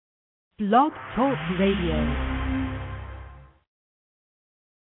Blog Talk Radio.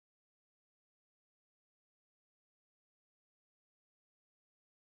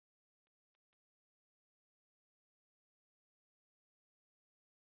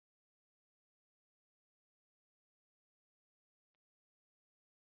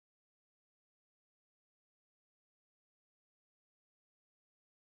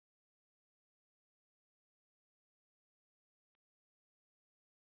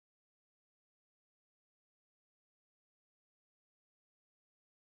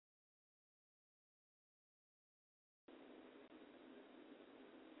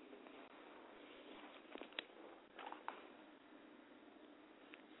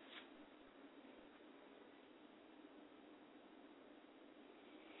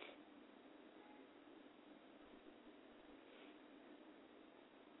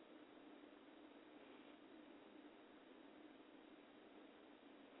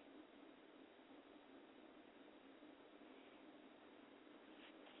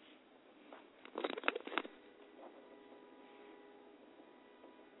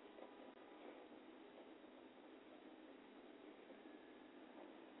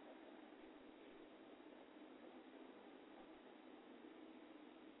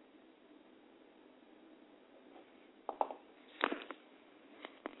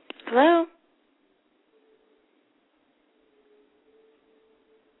 Hello?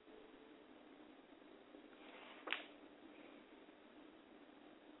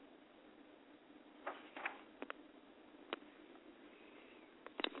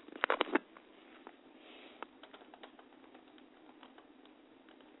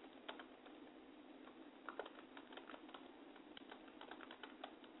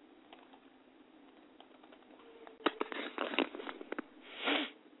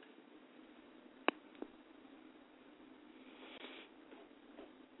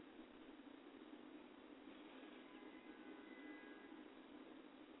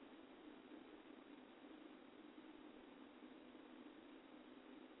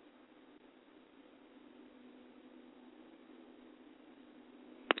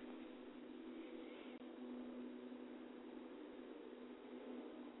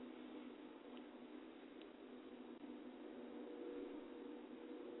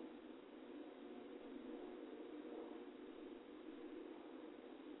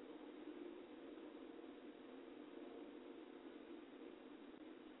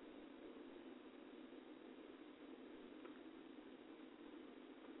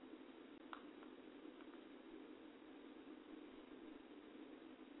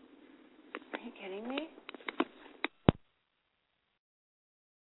 Are you kidding me?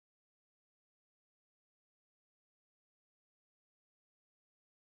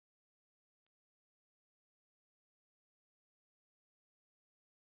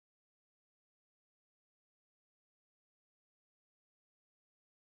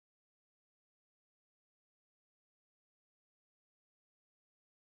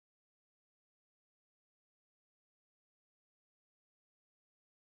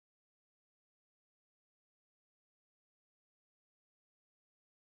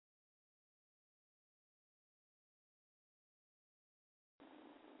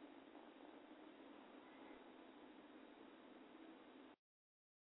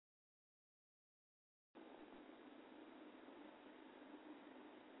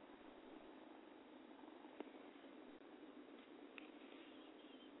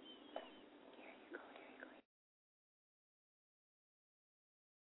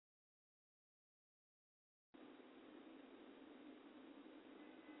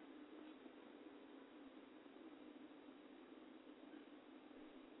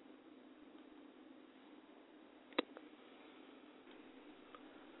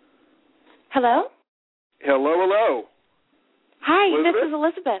 Hello? Hello, hello. Hi, Elizabeth? this is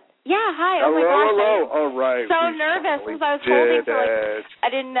Elizabeth. Yeah, hi. Hello, oh my gosh. hello. All right. So nervous because I was holding for I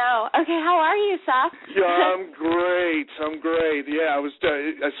didn't know. Okay, how are you, Seth? Yeah, I'm great. Yeah,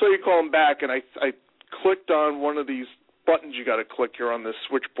 I saw you calling back, and I clicked on one of these buttons you got to click here on this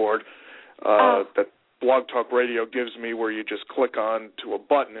switchboard that Blog Talk Radio gives me, where you just click on to a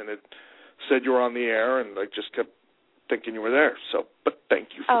button, and it said you were on the air, and I just kept thinking you were there. So, but thank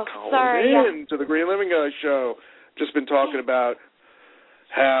you for calling in to the Green Living Guy show. Just been talking about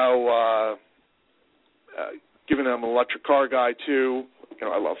how, given I'm an electric car guy too,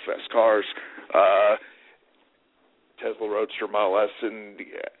 I love fast cars. Tesla Roadster Model S, and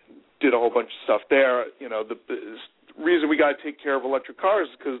did a whole bunch of stuff there. The reason we got to take care of electric cars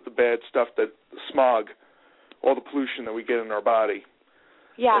is because of the bad stuff, the smog, all the pollution that we get in our body.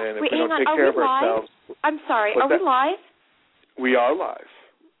 Yeah. And if Wait, we don't take care of ourselves. I'm sorry. Are we live? We are live.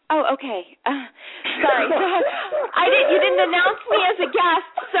 Oh, okay. Sorry. You didn't announce me as a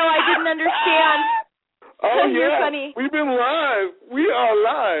guest, so I didn't understand. Oh, You're yeah. funny. We've been live. We are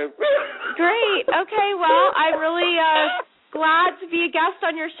live. Great. Okay, well, I'm really glad to be a guest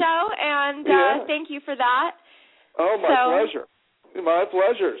on your show, and thank you for that. Oh, my pleasure. My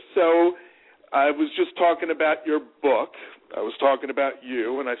pleasure. So I was just talking about your book. I was talking about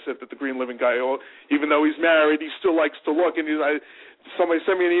you, and I said that the Green Living guy, even though he's married, he still likes to look. And somebody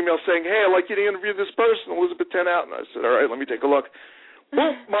sent me an email saying, hey, I'd like you to interview this person, Elizabeth 10 out. And I said, all right, let me take a look.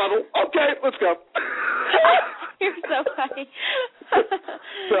 Well, model. Okay, let's go. You're so funny.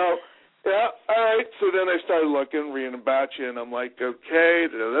 So, yeah, all right. So then I started looking, reading about you, and I'm like, okay,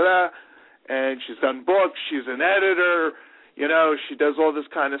 da-da-da-da. And she's done books. She's an editor. You know, she does all this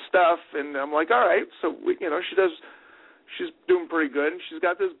kind of stuff. And I'm like, all right. So, she's doing pretty good. And she's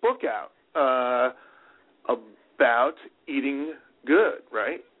got this book out about eating good,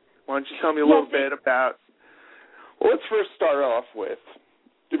 right? Why don't you tell me a little bit about, well, let's first start off with,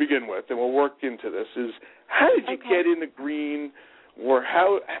 to begin with, and we'll work into this, is how did you get into green, or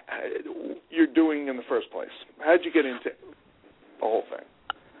how you're doing in the first place? How did you get into the whole thing?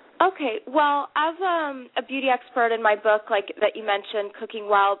 Okay, well, as a beauty expert in my book, like that you mentioned, Cooking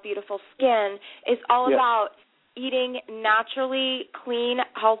Well, Beautiful Skin, is all about eating naturally clean,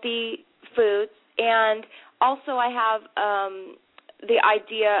 healthy foods, and also I have the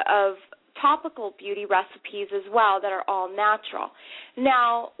idea of topical beauty recipes as well that are all natural.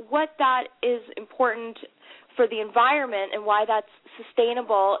 Now, what that is important for the environment and why that's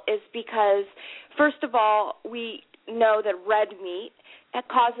sustainable is because, first of all, we know that red meat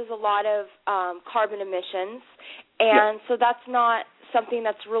causes a lot of carbon emissions, and so that's not something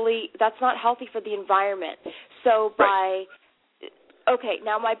that's not healthy for the environment. So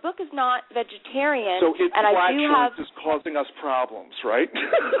now my book is not vegetarian, so its and I do have is causing us problems, right?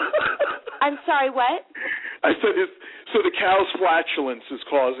 I'm sorry, what? I said so the cow's flatulence is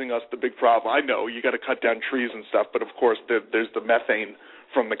causing us the big problem. I know you got to cut down trees and stuff, but of course there's the methane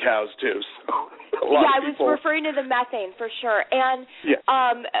from the cows too. So I was referring to the methane for sure. And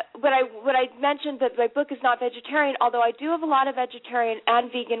what I mentioned that my book is not vegetarian, although I do have a lot of vegetarian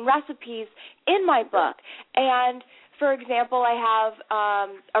and vegan recipes in my book. And for example, I have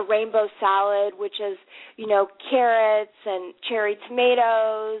a rainbow salad, which is, carrots and cherry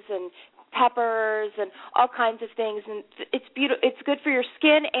tomatoes and peppers and all kinds of things, and it's beautiful. It's good for your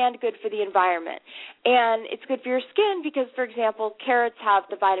skin and good for the environment. And it's good for your skin because, for example, carrots have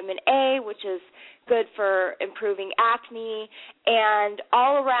the vitamin A, which is good for improving acne, and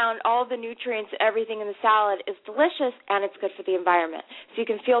all around, all the nutrients, everything in the salad is delicious, and it's good for the environment. So you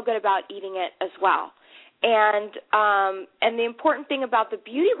can feel good about eating it as well. And the important thing about the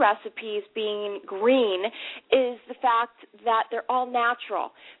beauty recipes being green is the fact that they're all natural.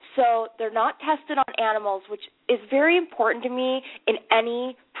 So they're not tested on animals, which is very important to me in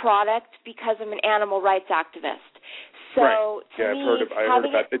any product because I'm an animal rights activist. So to me, I heard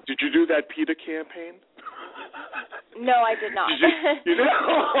about that. Did you do that PETA campaign? No, I did not. You did?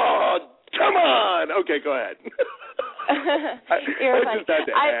 Oh, come on. Okay, go ahead. You're funny.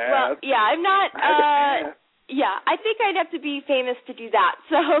 I'm not. I think I'd have to be famous to do that.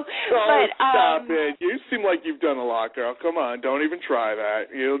 So, stop it! You seem like you've done a lot, girl. Come on, don't even try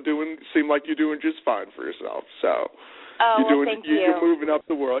that. Seem like you're doing just fine for yourself. So, thank you. You're moving up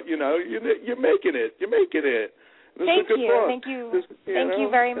the world. You're making it. You're making it. Thank you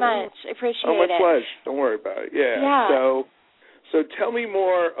very much. I appreciate it. Oh, my pleasure. Don't worry about it. Yeah. So tell me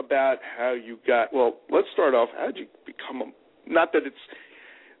more about how you got, well, let's start off, how did you become not that it's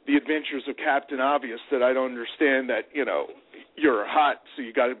the adventures of Captain Obvious that I don't understand that, you're hot, so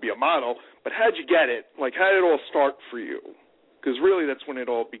you got to be a model, but how did you get it? Like, how did it all start for you? Because really that's when it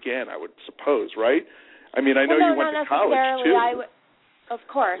all began, I would suppose, right? I mean, I know you went to college, too. Of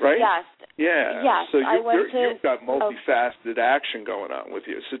course, right? Yes. Yeah. Yes, so you've got multifaceted action going on with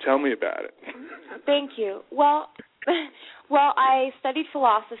you, so tell me about it. Thank you. Well, I studied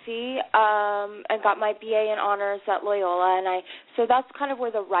philosophy and got my BA in honors at Loyola, and so that's kind of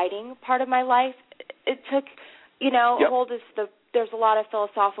where the writing part of my life, it took, hold there's a lot of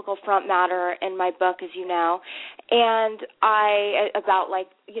philosophical front matter in my book, as you know, and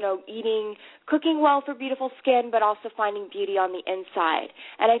cooking well for beautiful skin, but also finding beauty on the inside.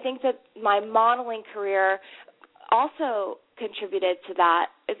 And I think that my modeling career also contributed to that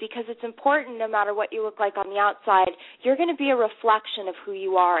because it's important no matter what you look like on the outside, you're going to be a reflection of who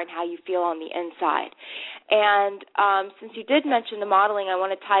you are and how you feel on the inside. And since you did mention the modeling, I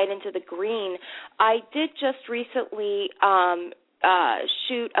want to tie it into the green. I did just recently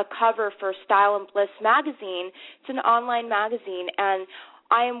shoot a cover for Style and Bliss magazine. It's an online magazine, and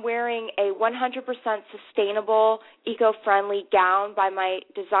I am wearing a 100% sustainable, eco-friendly gown by my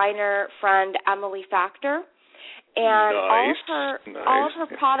designer friend Emily Factor. And all of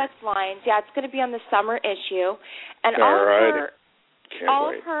her product lines, it's going to be on the summer issue. And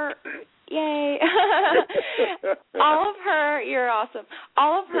yay. All of her, you're awesome.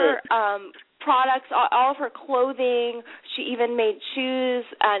 All of her products, all of her clothing, she even made shoes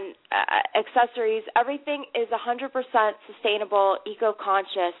and accessories. Everything is 100% sustainable,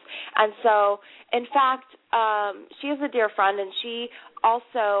 eco-conscious. And so, in fact, she is a dear friend, and she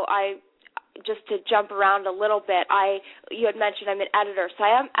also, just to jump around a little bit, you had mentioned I'm an editor. So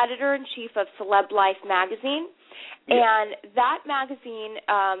I am editor-in-chief of Celeb Life magazine. Yeah. And that magazine,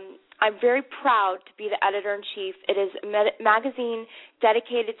 I'm very proud to be the editor-in-chief. It is a magazine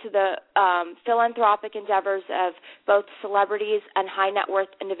dedicated to the philanthropic endeavors of both celebrities and high-net-worth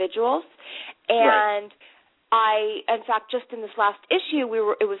individuals. And in fact, just in this last issue,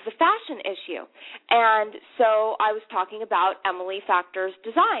 it was the fashion issue. And so I was talking about Emily Factor's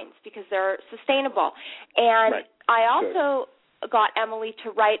designs because they're sustainable. And I also got Emily to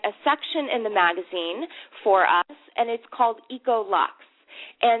write a section in the magazine for us, and it's called Eco Lux.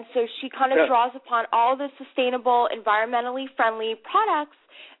 And so she kind of draws upon all the sustainable, environmentally friendly products,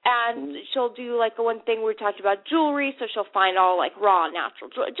 and she'll do like one thing we talked about jewelry, so she'll find all like raw, natural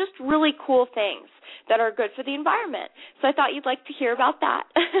jewelry, just really cool things that are good for the environment. So I thought you'd like to hear about that.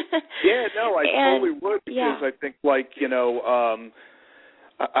 I totally would, because I think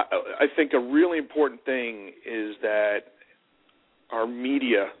I think a really important thing is that our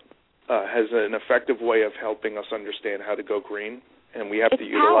media has an effective way of helping us understand how to go green, and we have to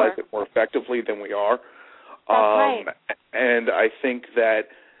utilize it more effectively than we are. That's right. And I think that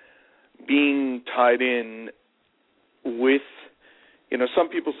being tied in with, some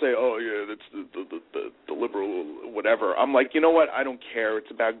people say, oh, yeah, that's the liberal whatever. I'm like, you know what? I don't care.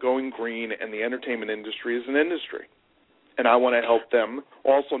 It's about going green, and the entertainment industry is an industry. And I want to help them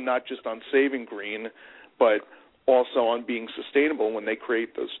also not just on saving green, but also on being sustainable when they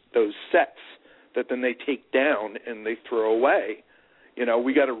create those sets that then they take down and they throw away.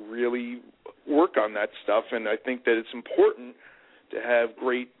 We got to really work on that stuff, and I think that it's important to have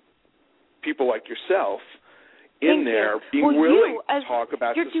great people like yourself in there being willing to talk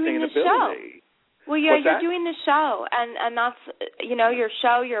about sustainability. Well, you're doing the show, and that's, your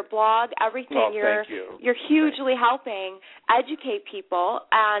show, your blog, everything. Thank you. You're hugely helping educate people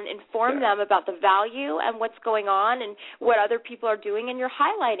and inform them about the value and what's going on and what other people are doing, and you're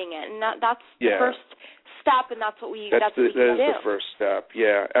highlighting it, and that's the first step, and that's what we do. That is the first step,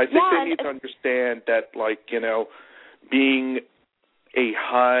 I think they need to understand that, being a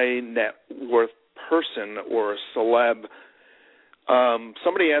high net worth person or a celeb.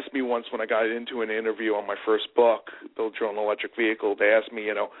 Somebody asked me once when I got into an interview on my first book, Build Your Own Electric Vehicle, they asked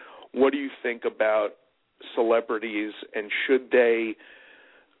me, what do you think about celebrities and should they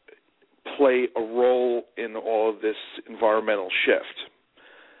play a role in all of this environmental shift?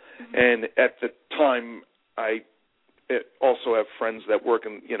 Mm-hmm. And at the time, I also have friends that work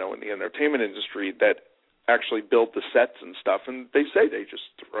in the entertainment industry that actually build the sets and stuff, and they say they just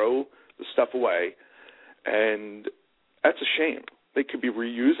throw the stuff away, and that's a shame. They could be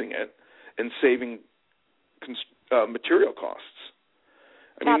reusing it and saving material costs.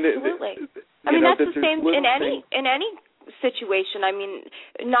 Absolutely. That's the same in any situation.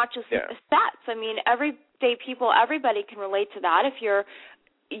 Not just sets. Everyday people, everybody can relate to that. If you're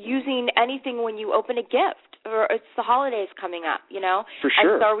using anything when you open a gift, or it's the holidays coming up, For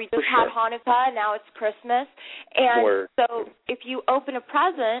sure. And so we just had Hanukkah, and now it's Christmas. And so if you open a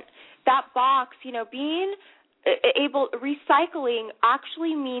present, that box, being recycling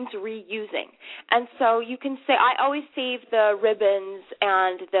actually means reusing. And so you can say, I always save the ribbons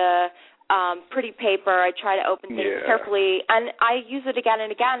and the pretty paper. I try to open things carefully, and I use it again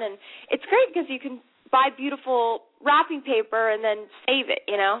and again. And it's great because you can buy beautiful wrapping paper and then save it,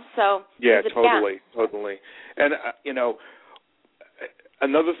 So totally. And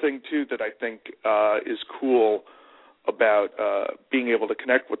another thing too that I think is cool about being able to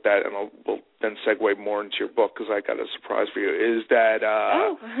connect with that, and we'll then segue more into your book because I got a surprise for you, is that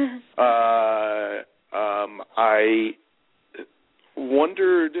I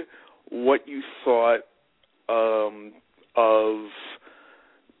wondered what you thought of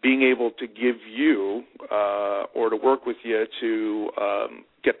being able to give you or to work with you to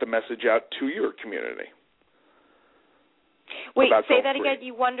get the message out to your community. Wait, say that again.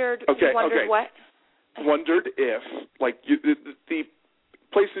 You wondered what? Wondered if, the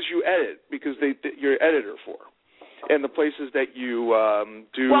places you edit, because you're editor for, and the places that you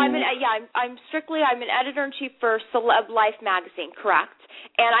do. Well, I'm an editor-in-chief for Celeb Life magazine, correct?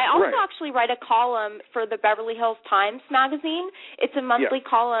 And I also actually write a column for the Beverly Hills Times magazine. It's a monthly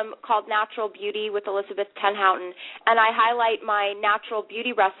column called Natural Beauty with Elizabeth Houten, and I highlight my natural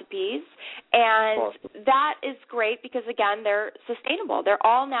beauty recipes. And that is great because, again, they're sustainable. They're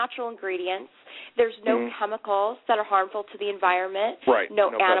all natural ingredients. There's no chemicals that are harmful to the environment,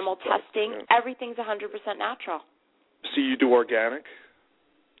 no animal testing. Everything's 100% natural. So you do organic?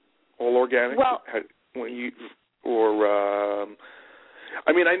 All organic? Well,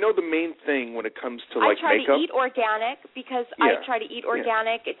 I know the main thing when it comes to like makeup. I try to eat organic because I try to eat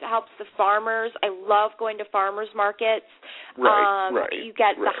organic. It helps the farmers. I love going to farmers markets. You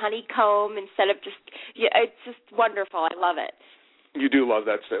get the honeycomb instead of it's just wonderful. I love it. You do love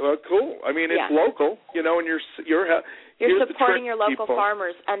that stuff. Well, cool. I mean, it's local, and you're supporting your local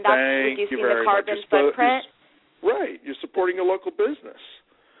farmers, and that's reducing the carbon footprint. Right. You're supporting a local business.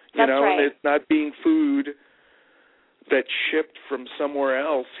 That's right. And it's not being food that's shipped from somewhere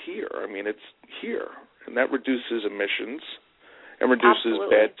else here. I mean, it's here, and that reduces emissions and reduces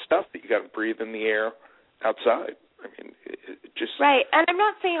bad stuff that you got to breathe in the air outside. I mean, it just right. And I'm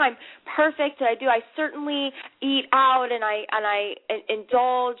not saying I'm perfect. I certainly eat out and I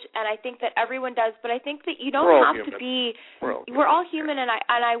indulge, and I think that everyone does. But I think that you don't have to be. We're all human, and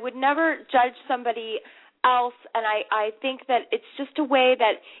I would never judge somebody else. And I think that it's just a way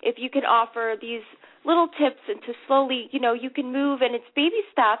that if you can offer these little tips and to slowly, you can move, and it's baby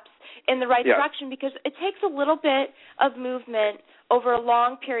steps in the right direction, because it takes a little bit of movement over a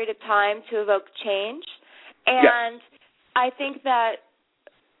long period of time to evoke change. And I think that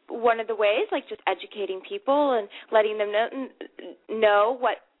one of the ways, like just educating people and letting them know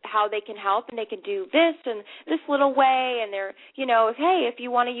how they can help, and they can do this and this little way, and they're, if you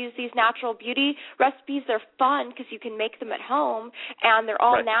want to use these natural beauty recipes, they're fun because you can make them at home, and they're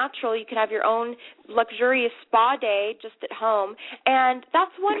all natural. You can have your own luxurious spa day just at home, and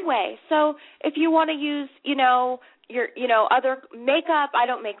that's one way. So if you want to use, your other makeup, I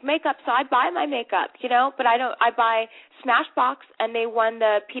don't make makeup, so I buy my makeup, but I buy Smashbox, and they won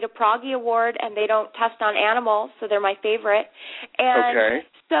the Peter Pragi Award, and they don't test on animals, so they're my favorite. And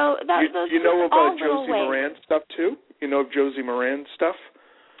so those you know all about Josie Moran stuff too? You know of Josie Moran stuff?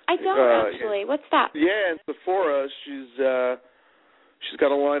 I don't actually. What's that? Yeah, in Sephora, she's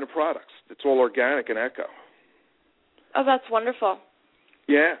got a line of products. It's all organic and eco. Oh, that's wonderful.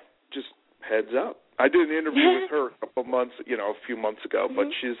 Yeah, just heads up. I did an interview with her a few months ago, but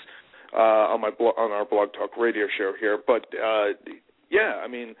she's on our Blog Talk Radio show here. But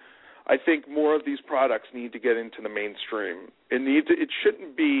I think more of these products need to get into the mainstream. It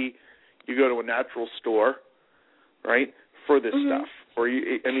shouldn't be you go to a natural store, right, for this stuff. Or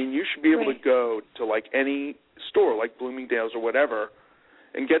you should be able to go to like any store, like Bloomingdale's or whatever,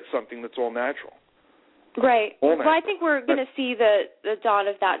 and get something that's all natural. Right. Well, I think we're going to see the dawn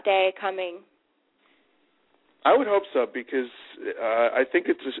of that day coming. I would hope so, because I think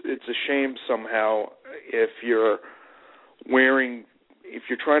it's a shame somehow if you're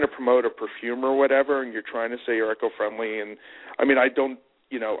trying to promote a perfume or whatever, and you're trying to say you're eco-friendly. And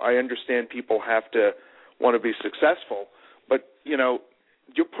I understand people have to want to be successful, but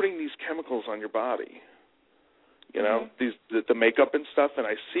you're putting these chemicals on your body. The makeup and stuff, and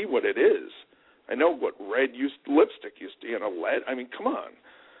I see what it is. I know what lipstick used to, lead. I mean, come on.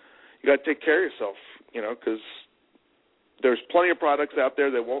 You got to take care of yourself, because there's plenty of products out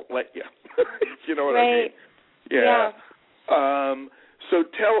there that won't let you. You know what I mean? Yeah. So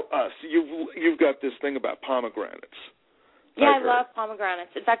tell us, you've got this thing about pomegranates. Yeah, I love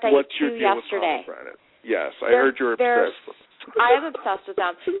pomegranates. In fact, I ate 2 yesterday. Yes, I heard you're obsessed. I am obsessed with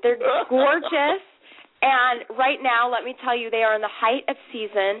them. They're gorgeous. And right now, let me tell you, they are in the height of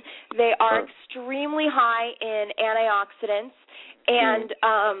season. They are extremely high in antioxidants, and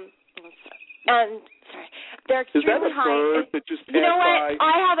they're extremely high. Is that a bird that just you know what?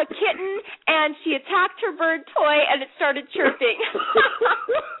 I have a kitten, and she attacked her bird toy, and it started chirping.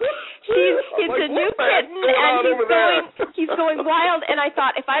 It's a new kitten, and he's going wild. And I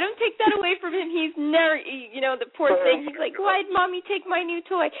thought, if I don't take that away from him, he's never, the poor thing. He's like, why'd Mommy take my new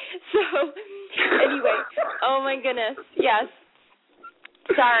toy? So anyway, oh my goodness, yes.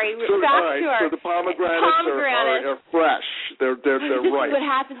 Sorry, so the pomegranates are fresh. They're this ripe. This is what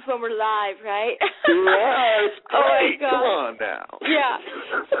happens when we're live, right? Yeah, it's great. Oh my God. Come on now. Yeah.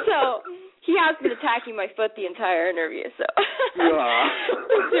 So he has been attacking my foot the entire interview. So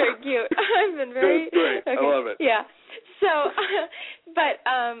it's very cute. I've been very great. Okay. I love it. Yeah. So, but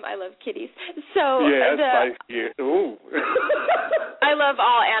I love kitties. So ooh. I love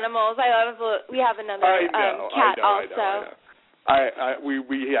all animals. We have another cat also.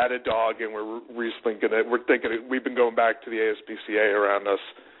 We had a dog, and we've been going back to the ASPCA around us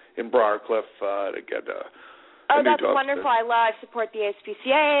in Briarcliff to get a new that's dog. Wonderful. I support the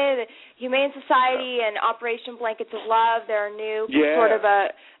ASPCA, the Humane Society, and Operation Blankets of Love. They're new, sort of a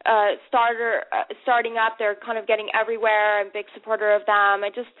starting up. They're kind of getting everywhere. I'm a big supporter of them. I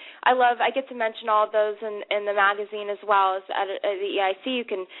get to mention all of those in the magazine as well as at the EIC. You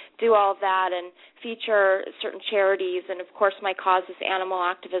can do all of that and feature certain charities, and of course my cause is animal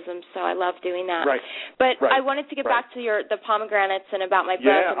activism, so I love doing that. Right. But I wanted to get back to the pomegranates and about my book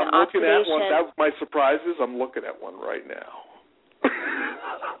and the oxidation. I'm looking at one. That was my surprise. I'm looking at one right now.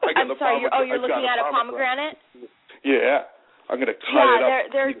 I'm sorry. You're looking at a pomegranate? Yeah. I'm going to cut it up.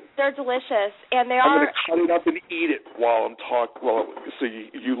 Yeah, they're delicious, and they I'm are. going to cut it up and eat it while I'm talking. So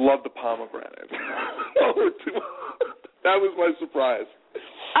you love the pomegranate. That was my surprise.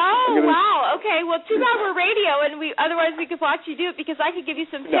 Oh, wow. Okay. Well, too bad we're radio, and otherwise we could watch you do it, because I could give you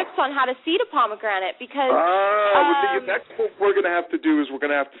some tips on how to seed a pomegranate. Because the next what we're going to have to do is we're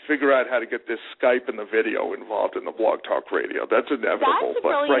going to have to figure out how to get this Skype and the video involved in the Blog Talk Radio. That's inevitable. That's a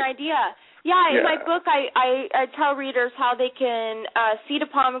brilliant idea. Yeah, in my book, I tell readers how they can seed a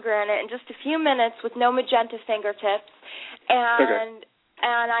pomegranate in just a few minutes with no magenta fingertips, and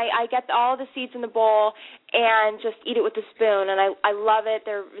I get all the seeds in the bowl and just eat it with a spoon, and I love it.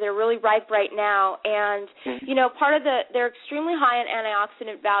 They're really ripe right now, and part of they're extremely high in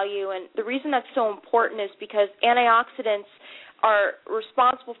antioxidant value, and the reason that's so important is because antioxidants are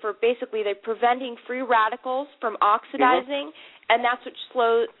responsible for basically they're preventing free radicals from oxidizing. And that's what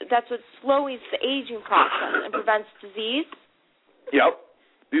slows the aging process and prevents disease. Yep.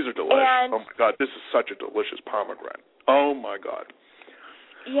 These are delicious. And, oh, my God. This is such a delicious pomegranate. Oh, my God.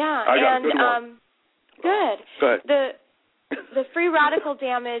 Yeah. I got a good one. Good. Go ahead. The free radical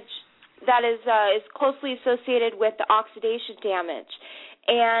damage that is closely associated with the oxidation damage.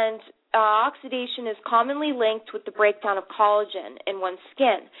 And oxidation is commonly linked with the breakdown of collagen in one's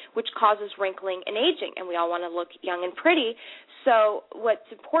skin, which causes wrinkling and aging, and we all want to look young and pretty. So what's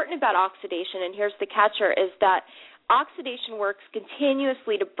important about oxidation, and here's the catcher, is that oxidation works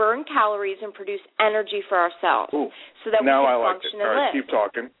continuously to burn calories and produce energy for our cells so that we can function and live.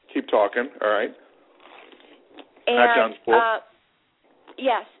 Keep talking. All right. And, that sounds cool.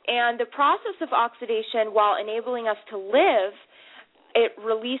 Yes, and the process of oxidation, while enabling us to live, it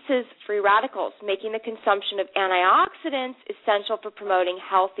releases free radicals, making the consumption of antioxidants essential for promoting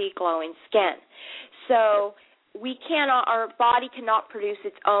healthy, glowing skin. So our body cannot produce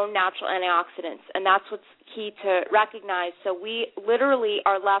its own natural antioxidants, and that's what's key to recognize. So we literally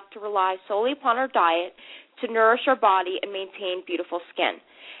are left to rely solely upon our diet to nourish our body and maintain beautiful skin.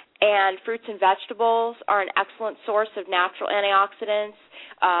 And fruits and vegetables are an excellent source of natural antioxidants.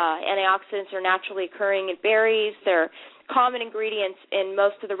 Antioxidants are naturally occurring in berries. They're common ingredients in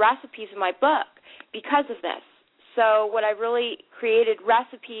most of the recipes in my book because of this. So what I really created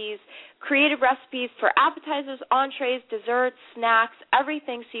creative recipes for appetizers, entrees, desserts, snacks,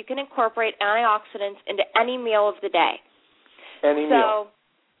 everything, so you can incorporate antioxidants into any meal of the day. Any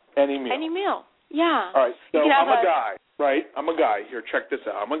meal. Yeah. All right, so I'm a guy, right? I'm a guy. Here, check this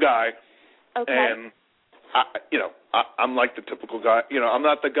out. I'm a guy, and I'm like the typical guy. I'm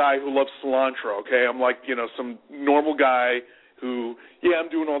not the guy who loves cilantro, okay? I'm like, some normal guy who, I'm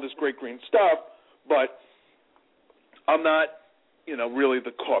doing all this great green stuff, but I'm not, really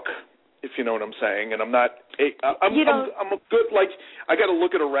the cook, if you know what I'm saying. And I'm not, I'm a good, I got to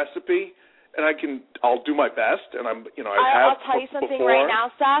look at a recipe, and I'll do my best, and I'll tell you something before. right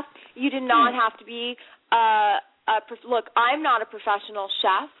now, Seth. You do not have to be, look, I'm not a professional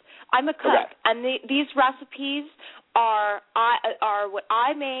chef. I'm a cook, and these recipes are what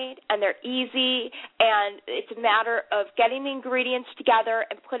I made, and they're easy, and it's a matter of getting the ingredients together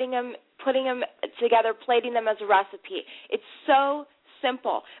and putting them together, plating them as a recipe. It's so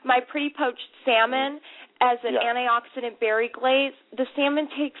simple. My pretty poached salmon as an antioxidant berry glaze, the salmon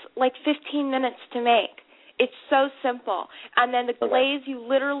takes like 15 minutes to make. It's so simple. And then the glaze, you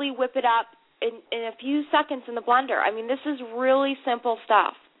literally whip it up in a few seconds in the blender. I mean, this is really simple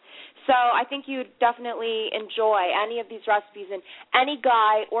stuff. So I think you'd definitely enjoy any of these recipes, and any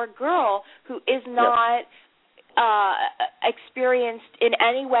guy or girl who is not experienced in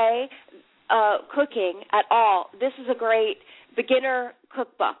any way cooking at all, this is a great beginner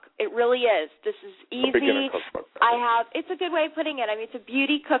cookbook. It really is. This is easy. It's a good way of putting it. I mean, it's a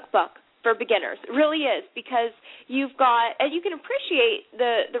beauty cookbook for beginners. It really is, because and you can appreciate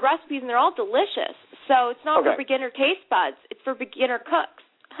the recipes, and they're all delicious. So it's not for beginner taste buds. It's for beginner cooks.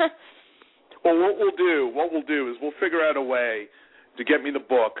 Well, what we'll do is we'll figure out a way to get me the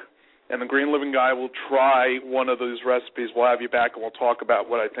book, and the Green Living Guy will try one of those recipes. We'll have you back, and we'll talk about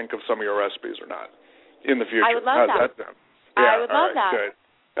what I think of some of your recipes or not in the future. I would love that. Yeah, I would love that. Good.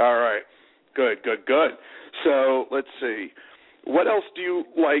 All right. Good. So let's see. What else do you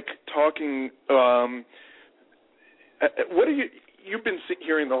like talking? What are you've been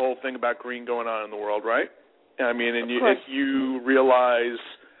hearing the whole thing about green going on in the world, right? I mean, and you realize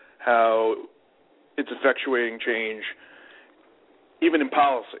how it's effectuating change, even in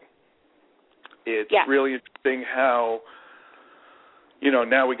policy. It's really interesting how,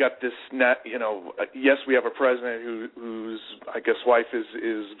 now we got this, yes, we have a president whose, I guess, wife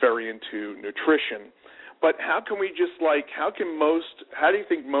is very into nutrition, but how do you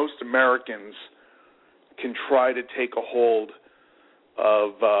think most Americans can try to take a hold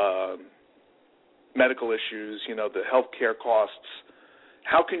of medical issues, the healthcare costs?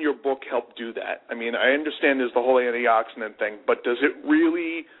 How can your book help do that? I mean, I understand there's the whole antioxidant thing, but does it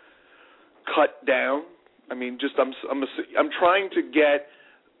really cut down? I mean, I'm trying to get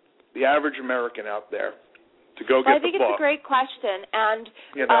the average American out there to go get the book. I think it's a great question, and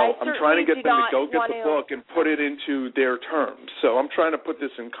I'm trying to get them to go get the book and put it into their terms. So I'm trying to put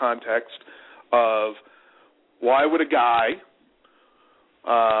this in context of why would a guy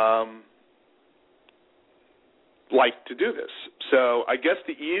like to do this? So I guess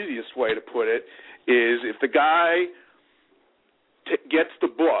the easiest way to put it is if the guy gets the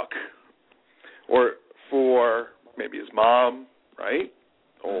book, or for maybe his mom, right?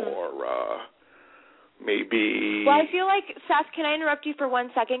 Or maybe... Well, I feel like, Seth, can I interrupt you for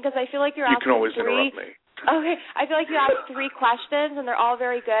 1 second? Because I feel like you're asking You can always interrupt me. Okay, I feel like you asked 3 questions, and they're all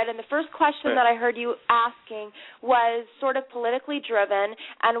very good. And the first question that I heard you asking was sort of politically driven.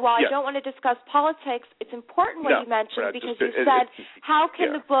 And while I don't want to discuss politics, it's important what you mentioned because you said, how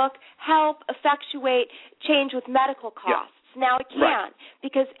can the book help effectuate change with medical costs? Now it can,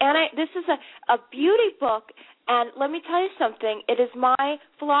 because this is a beauty book, and let me tell you something. It is my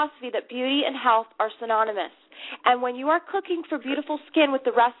philosophy that beauty and health are synonymous. And when you are cooking for beautiful skin with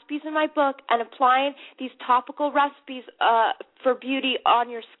the recipes in my book and applying these topical recipes for beauty on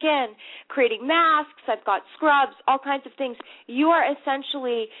your skin, creating masks, I've got scrubs, all kinds of things, you are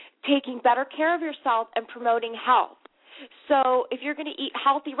essentially taking better care of yourself and promoting health. So if you're going to eat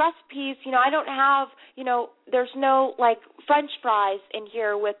healthy recipes, I don't have, there's no, French fries in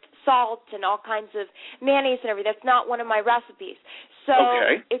here with salt and all kinds of mayonnaise and everything. That's not one of my recipes. So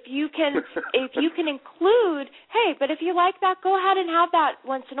if you can include, hey, but if you like that, go ahead and have that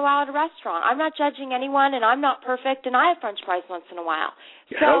once in a while at a restaurant. I'm not judging anyone, and I'm not perfect, and I have French fries once in a while.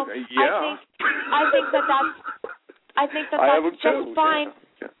 So I think that's just fine.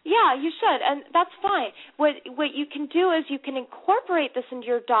 Yeah, you should, and that's fine. What you can do is you can incorporate this into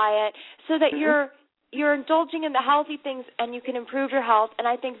your diet so that you're indulging in the healthy things and you can improve your health, and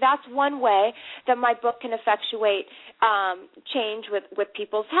I think that's one way that my book can effectuate change with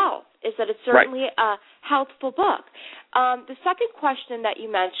people's health, is that it's certainly a healthful book. The second question that you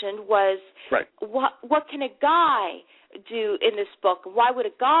mentioned was what can a guy do in this book? Why would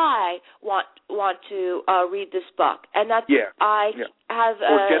a guy want to read this book? And that's I have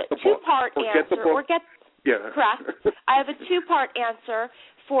a two-part answer. Correct. I have a two-part answer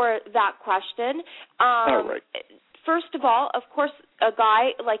for that question. First of all, of course, a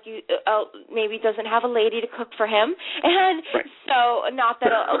guy like you maybe doesn't have a lady to cook for him, and so not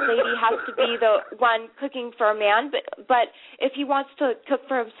that a lady has to be the one cooking for a man, but if he wants to cook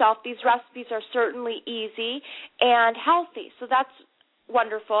for himself, these recipes are certainly easy and healthy. So that's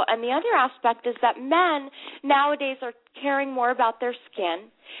wonderful. And the other aspect is that men nowadays are caring more about their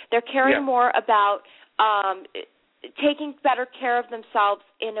skin. They're caring more about taking better care of themselves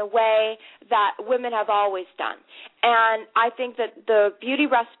in a way that women have always done. And I think that the beauty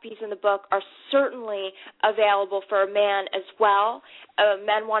recipes in the book are certainly available for a man as well.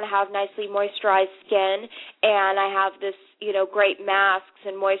 Men want to have nicely moisturized skin, and I have this, great masks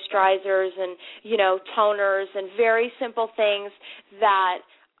and moisturizers and, toners and very simple things that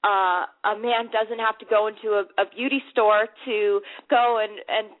a man doesn't have to go into a beauty store to go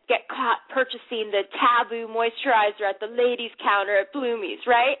and get caught purchasing the Taboo moisturizer at the ladies' counter at Bloomie's,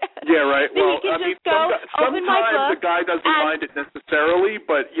 right? Yeah, right. So well, sometimes the guy doesn't mind it necessarily,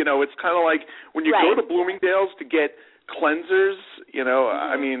 but, it's kind of like when you go to Bloomingdale's to get cleansers,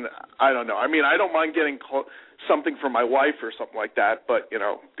 I mean, I don't know. I mean, I don't mind getting something for my wife or something like that, but,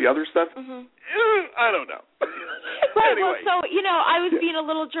 the other stuff, I don't know. Right, anyway. well, so, I was being a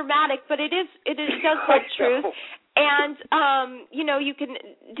little dramatic, but it does hold truth. And, you can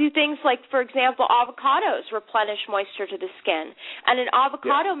do things like, for example, avocados replenish moisture to the skin. And an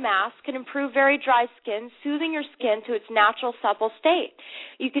avocado mask can improve very dry skin, soothing your skin to its natural supple state.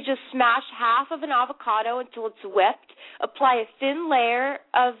 You could just smash half of an avocado until it's whipped, apply a thin layer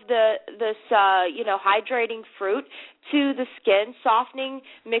of this hydrating fruit to the skin, softening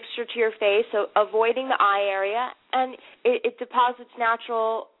mixture to your face, so avoiding the eye area, and it deposits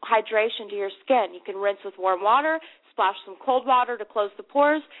natural hydration to your skin. You can rinse with warm water, splash some cold water to close the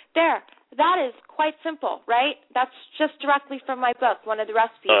pores. There. That is quite simple, right? That's just directly from my book, one of the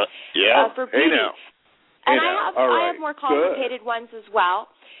recipes for beauty. I have more complicated ones as well.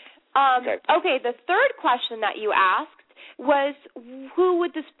 Okay, the third question that you asked was, who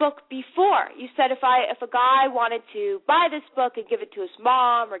would this book be for? You said if a guy wanted to buy this book and give it to his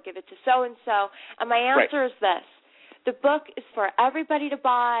mom or give it to so-and-so, and my answer is this. The book is for everybody to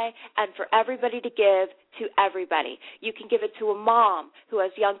buy and for everybody to give to everybody. You can give it to a mom who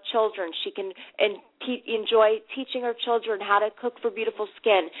has young children. She can enjoy teaching her children how to cook for beautiful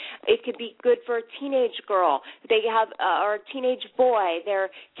skin. It could be good for a teenage girl. They have or a teenage boy.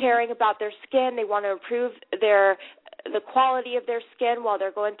 They're caring about their skin. They want to improve the quality of their skin while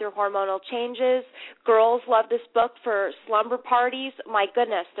they're going through hormonal changes. Girls love this book for slumber parties. My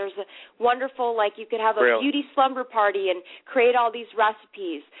goodness, there's a wonderful, you could have a beauty slumber party and create all these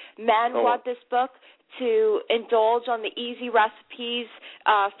recipes. Men want this book to indulge on the easy recipes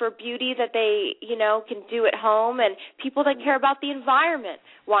for beauty that they, can do at home. And people that care about the environment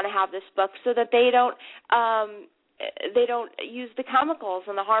want to have this book so that they don't use the chemicals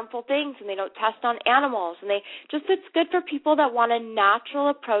and the harmful things, and they don't test on animals, and it's good for people that want a natural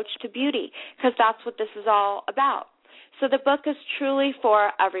approach to beauty, because that's what this is all about. So the book is truly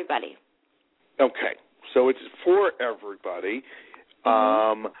for everybody. Okay, so it's for everybody.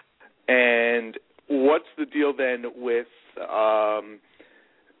 And what's the deal then with?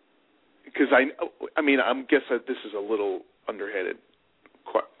 Because I'm guessing this is a little underhand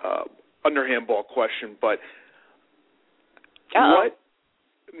ball question, but. What?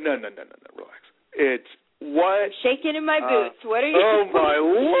 No, relax. It's what? I'm shaking in my boots. What are you? Oh, my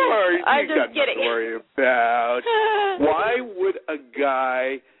Lord. I'm you just got kidding. nothing to worry about. Why would a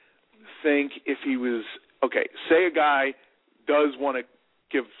guy think if he was, say a guy does want to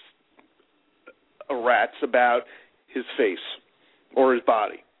give a rat's about his face or his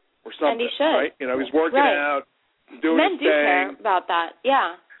body or something. And he should. Right? He's working out, doing Men his do thing. care about that,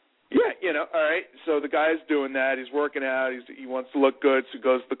 yeah. Yeah, all right. So the guy's doing that. He's working out. He wants to look good, so he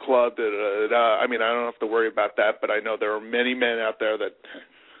goes to the club. I don't have to worry about that, but I know there are many men out there that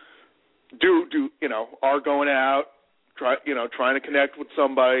are going out, trying to connect with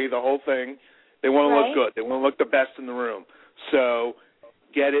somebody, the whole thing. They want to look good. They want to look the best in the room. So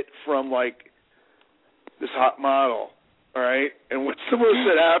get it from, this hot model, all right? And what's the most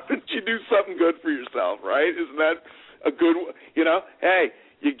that happens? You do something good for yourself, right? Isn't that a good, hey,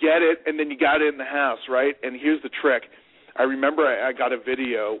 you get it, and then you got it in the house, right? And here's the trick. I remember I got a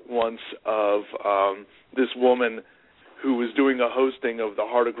video once of this woman who was doing a hosting of the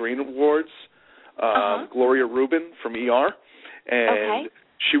Heart of Green Awards, Gloria Rubin from ER, and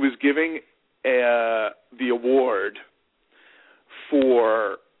she was giving the award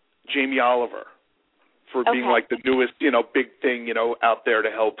for Jamie Oliver for being the newest, big thing, out there to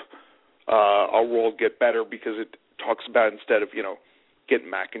help our world get better, because it talks about, instead of, getting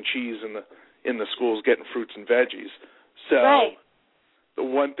mac and cheese in the schools, getting fruits and veggies. So the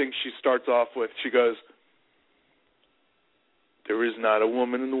one thing she starts off with, she goes, "There is not a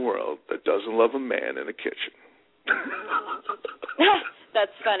woman in the world that doesn't love a man in a kitchen."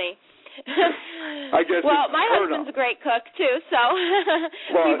 That's funny. I guess. Well, my husband's a great cook too, so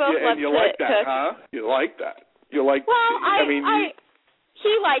we both love to like that, cook. Huh? You like that? You like? Well,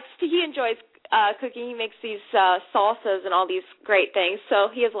 he enjoys cooking. He makes these salsas and all these great things, so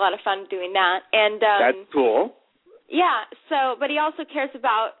he has a lot of fun doing that. And that's cool. Yeah. So, but he also cares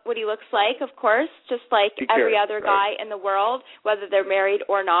about what he looks like, of course, just like every other guy in the world, whether they're married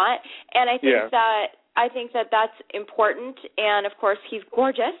or not. And I think that that's important. And of course, he's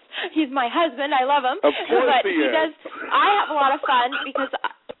gorgeous. He's my husband. I love him. Of course, but he is. I have a lot of fun because.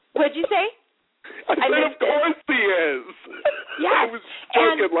 What'd you say? I said, of course he is. Yes. I was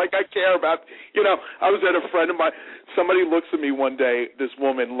joking, I care about, I was at a friend of mine. Somebody looks at me one day, this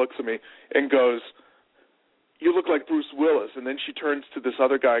woman looks at me and goes, "You look like Bruce Willis." And then she turns to this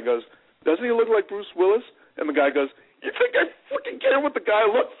other guy and goes, "Doesn't he look like Bruce Willis?" And the guy goes, "You think I fucking care what the guy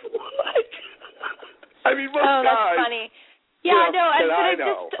looks like?" I mean, most guys. That's funny. Yeah, I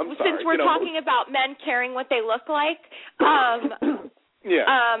know. Since we're talking about men caring what they look like, Yeah.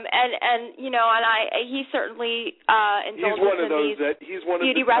 And you know, and he certainly indulges in these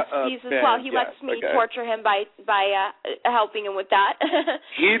beauty recipes as well. He lets me torture him by helping him with that.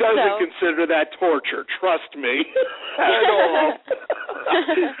 He doesn't consider that torture. Trust me, at all.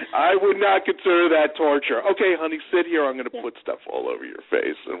 I would not consider that torture. Okay, honey, sit here. I'm going to put stuff all over your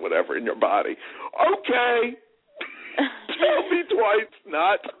face and whatever in your body. Okay. Tell me twice,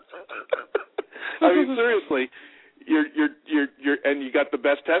 not. I mean, seriously. You're and you got the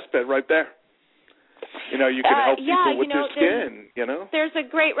best test bed right there. You know, you can help people with their skin, you know. There's a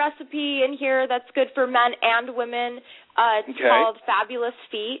great recipe in here that's good for men and women. It's called Fabulous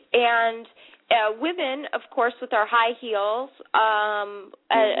Feet. And women, of course, with our high heels,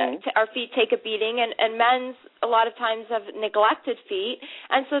 our feet take a beating. And men's, a lot of times, have neglected feet.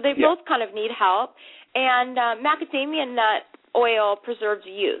 And so they both kind of need help. And macadamia nut oil preserves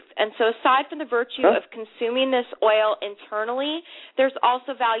youth. And so aside from the virtue of consuming this oil internally, there's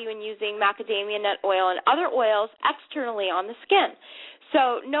also value in using macadamia nut oil and other oils externally on the skin.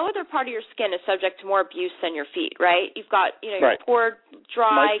 So no other part of your skin is subject to more abuse than your feet, right? You've got, you know, your poor,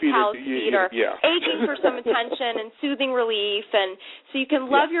 dry, calloused feet are aching for some attention and soothing relief. And so you can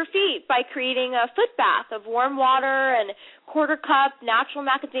love your feet by creating a foot bath of warm water and quarter cup natural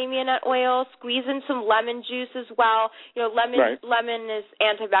macadamia nut oil. Squeeze in some lemon juice as well. You know, lemon is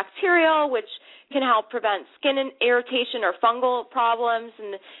antibacterial, which can help prevent skin irritation or fungal problems,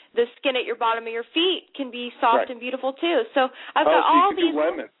 and the skin at your bottom of your feet can be soft and beautiful too. So I've got all these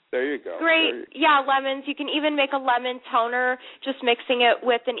lemons. There you go. Great, lemons. You can even make a lemon toner, just mixing it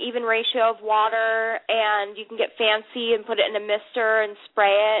with an even ratio of water, and you can get fancy and put it in a mister and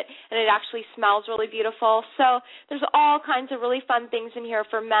spray it, and it actually smells really beautiful. So there's all kinds of really fun things in here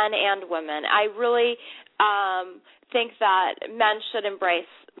for men and women. I really think that men should embrace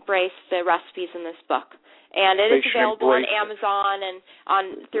the recipes in this book. And it is available on Amazon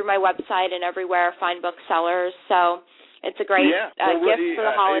and through my website and everywhere, fine booksellers. So it's a great gift for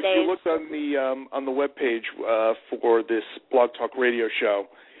the holidays. If you look on the webpage for this Blog Talk Radio show,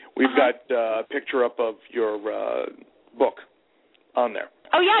 we've got a picture up of your book on there.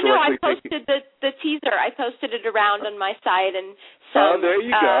 Oh, yeah, I posted the teaser. I posted it around on my site and some there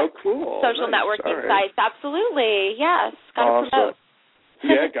you go. Cool. social networking sites. Absolutely, yes. Got to promote.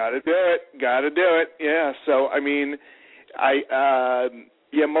 Yeah, got to do it. Yeah, so, I mean,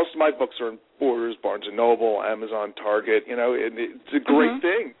 most of my books are in Borders, Barnes & Noble, Amazon, Target, you know, and it's a great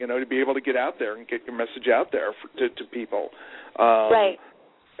thing, you know, to be able to get out there and get your message out there to people. Right.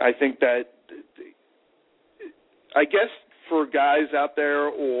 I think that, I guess for guys out there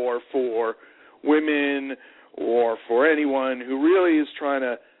or for women or for anyone who really is trying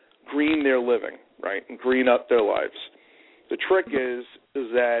to green their living, right, and green up their lives, the trick is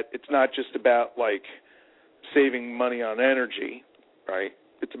that it's not just about, like, saving money on energy, right?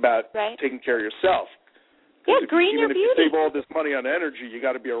 It's about taking care of yourself. Yeah, green your beauty. Even if you save all this money on energy, you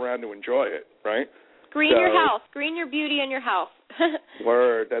got to be around to enjoy it, right? Green your health. Green your beauty and your health.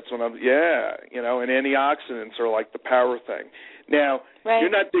 Word. That's what you know, and antioxidants are like the power thing. Now, you're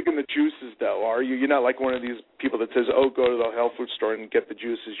not digging the juices, though, are you? You're not like one of these people that says, go to the health food store and get the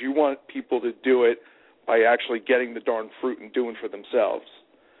juices. You want people to do it by actually getting the darn fruit and doing for themselves.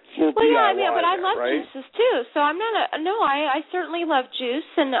 Well, but I love juices too. So I'm not I certainly love juice,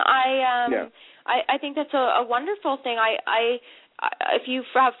 and I think that's a wonderful thing. If you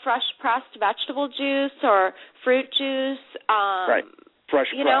have fresh pressed vegetable juice or fruit juice, fresh.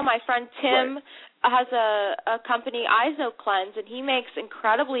 You know, my friend Tim has a company, Iso Cleanse, and he makes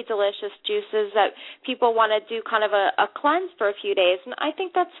incredibly delicious juices that people want to do kind of a cleanse for a few days, and I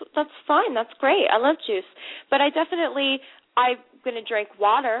think that's fine. That's great. I love juice, but I'm going to drink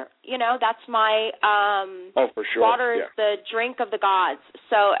water. You know, that's my for sure. Water is the drink of the gods.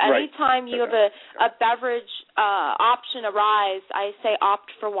 So anytime you have a beverage option arise, I say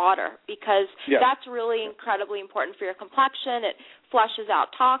opt for water, because that's really incredibly important for your complexion. It flushes out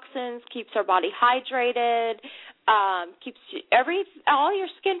toxins, keeps our body hydrated, keeps all your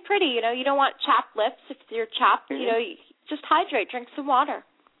skin pretty. You know, you don't want chapped lips. If you're chapped, you know, just hydrate, drink some water.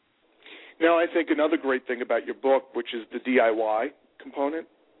 Now, I think another great thing about your book, which is the DIY component,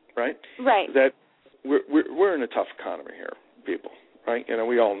 right? Right. That we're in a tough economy here, people, right? You know,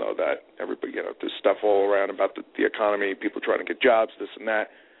 we all know that. Everybody, you know, there's stuff all around about the economy, people trying to get jobs, this and that.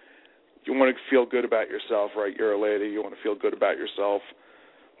 You want to feel good about yourself, right? You're a lady. You want to feel good about yourself,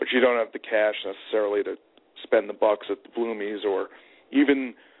 but you don't have the cash necessarily to spend the bucks at the Bloomies, or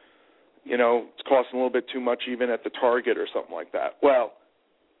even, you know, it's costing a little bit too much even at the Target or something like that. Well,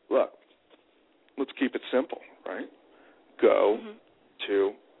 look. Let's keep it simple, right? Go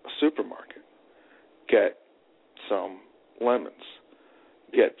to a supermarket. Get some lemons.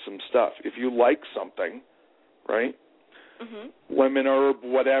 get some stuff. If you like something, right? Mm-hmm. Lemon herb,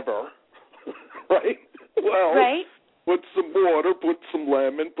 whatever, right? Well, right. Put some water, put some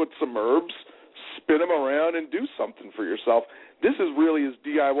lemon, put some herbs, spin them around, and do something for yourself. This is really as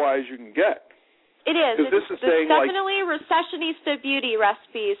DIY as you can get. It is. It's definitely recessionista beauty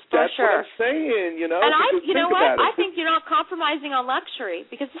recipes, for sure. That's what I'm saying, you know. And I think you're not compromising on luxury,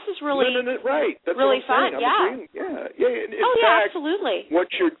 because this is really right. That's really what I'm fun. saying. In fact, absolutely. What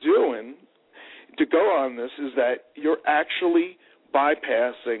you're doing to go on this is that you're actually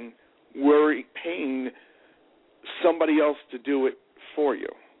bypassing paying somebody else to do it for you.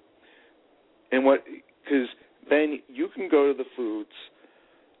 And because then you can go to the foods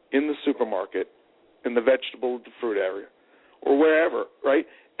in the supermarket, in the vegetable, the fruit area, or wherever, right?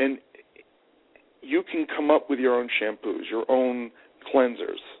 And you can come up with your own shampoos, your own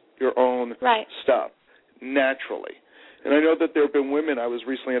cleansers, your own stuff naturally. And I know that there have been women, I was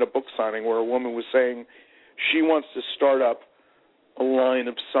recently at a book signing where a woman was saying she wants to start up a line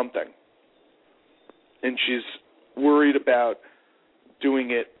of something. And she's worried about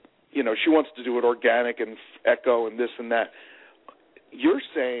doing it, she wants to do it organic and eco and this and that. You're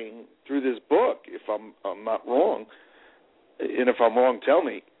saying through this book, if I'm not wrong, and if I'm wrong, tell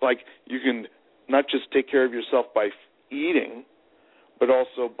me, like you can not just take care of yourself by eating, but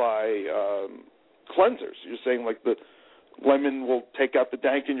also by cleansers. You're saying like the lemon will take out the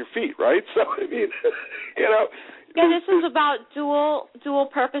dank in your feet, right? So, I mean, Yeah, this is about dual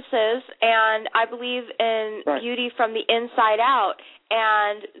purposes, and I believe in beauty from the inside out,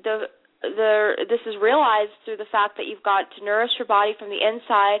 and this is realized through the fact that you've got to nourish your body from the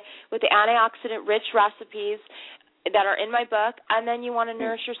inside with the antioxidant-rich recipes that are in my book, and then you want to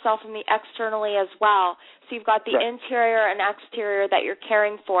nourish yourself from the externally as well. So you've got the interior and exterior that you're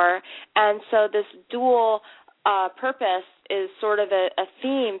caring for, and so this dual purpose is sort of a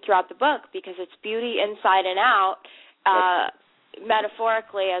theme throughout the book, because it's beauty inside and out,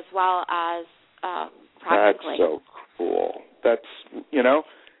 metaphorically as well as practically. That's so cool. That's,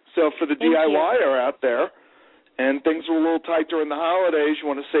 so for the DIYer out there, and things are a little tighter in the holidays, you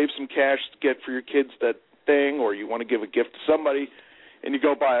want to save some cash to get for your kids that thing, or you want to give a gift to somebody, and you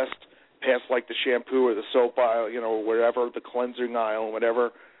go past like the shampoo or the soap aisle, or wherever, the cleansing aisle,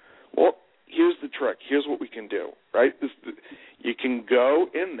 whatever. Well, here's the trick. Here's what we can do, right? You can go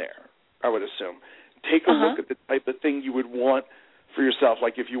in there, I would assume. Take a look at the type of thing you would want for yourself.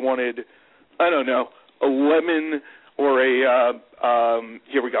 Like if you wanted, I don't know, a lemon or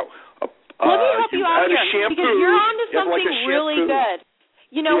here we go. Let me help you out here, because you're onto something really good.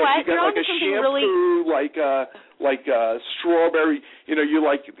 You know what? You're onto something really like strawberry. You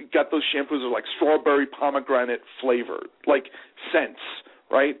got those shampoos that are like strawberry pomegranate flavored, like scents,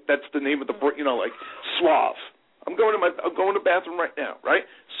 right? That's the name of the like Suave. I'm going to the bathroom right now, right?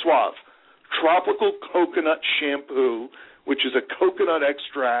 Suave, tropical coconut shampoo, which is a coconut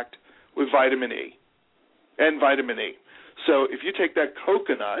extract with vitamin E. And vitamin E. So if you take that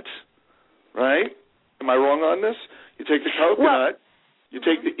coconut, right? Am I wrong on this? You take the coconut, you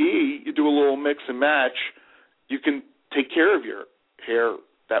take the E, you do a little mix and match. You can take care of your hair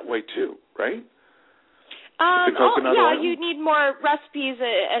that way too, right? Oil? You need more recipes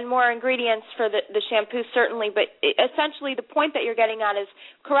and more ingredients for the shampoo, certainly. But essentially, the point that you're getting at is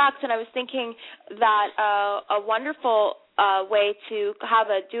correct. And I was thinking that a wonderful way to have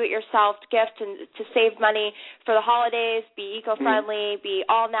a do-it-yourself gift and to save money for the holidays, be eco-friendly, be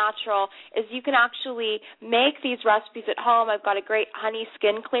all-natural, is you can actually make these recipes at home. I've got a great honey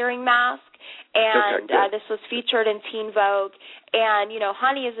skin clearing mask, and this was featured in Teen Vogue. And,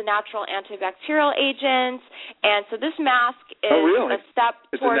 honey is a natural antibacterial agent, and so this mask is a step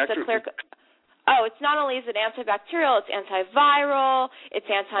towards the clear... Oh, it's not only is it antibacterial, it's antiviral, it's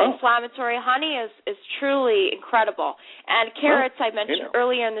anti-inflammatory. Honey is truly incredible. And carrots, I mentioned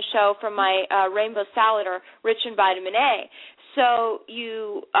earlier in the show from my rainbow salad, are rich in vitamin A. So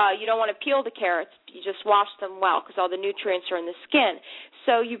you don't want to peel the carrots. You just wash them well because all the nutrients are in the skin.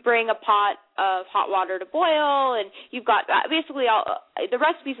 So you bring a pot of hot water to boil, and you've got basically all the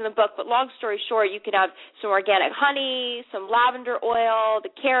recipes in the book, but long story short, you can have some organic honey, some lavender oil, the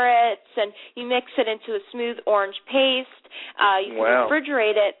carrots, and you mix it into a smooth orange paste. You can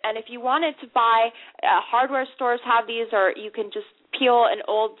refrigerate it, and if you wanted to buy, hardware stores have these, or you can just peel an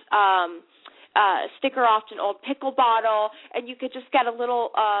old sticker off an old pickle bottle, and you could just get a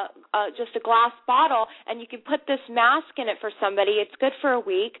little, just a glass bottle, and you can put this mask in it for somebody. It's good for a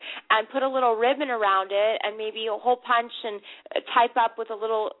week, and put a little ribbon around it, and maybe a hole punch and type up with a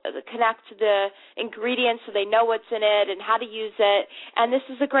little, connect to the ingredients so they know what's in it and how to use it, and this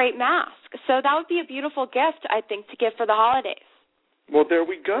is a great mask. So that would be a beautiful gift, I think, to give for the holidays. Well, there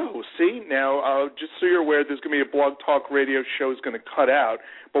we go. See, now, just so you're aware, there's going to be a Blog Talk Radio show is going to cut out,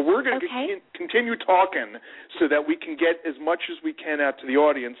 but we're going to continue talking so that we can get as much as we can out to the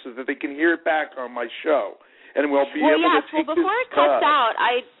audience so that they can hear it back on my show. And we'll be able to take before it cuts out,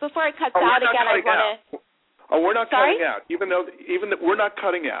 I want to... Oh, we're not cutting out. We're not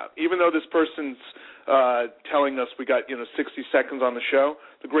cutting out. Even though this person's telling us we got 60 seconds on the show,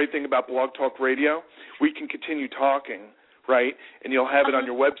 the great thing about Blog Talk Radio, we can continue talking, right? And you'll have it on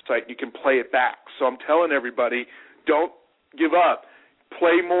your website. You can play it back. So I'm telling everybody, don't give up.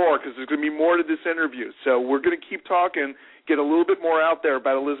 Play more because there's going to be more to this interview. So we're going to keep talking, get a little bit more out there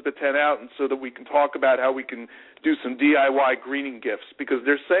about Elizabeth Ten Houten so that we can talk about how we can do some DIY greening gifts because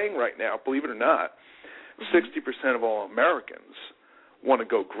they're saying right now, believe it or not, 60% of all Americans want to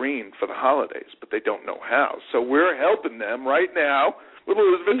go green for the holidays, but they don't know how. So we're helping them right now with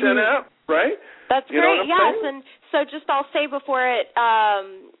Elizabeth Ten Houten, right? That's great, yes. And so just I'll say before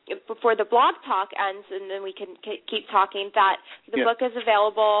the blog talk ends, and then we can keep talking, that the book is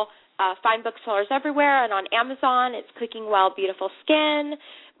available, fine booksellers everywhere, and on Amazon. It's Cooking Well, Beautiful Skin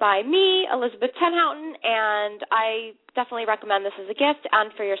by me, Elizabeth Ten Houten, and I definitely recommend this as a gift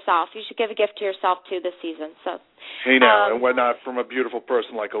and for yourself. You should give a gift to yourself, too, this season. So, hey, now, and whatnot from a beautiful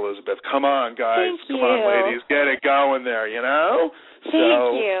person like Elizabeth. Come on, guys. Come on, ladies. Get it going there, you know?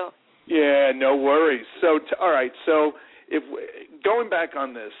 Thank you. Yeah, no worries. So, all right, so going back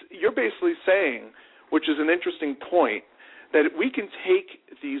on this, you're basically saying, which is an interesting point, that we can take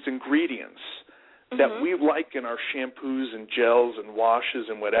these ingredients that we like in our shampoos and gels and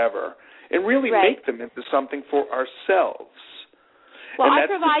washes and whatever and really make them into something for ourselves. Well, I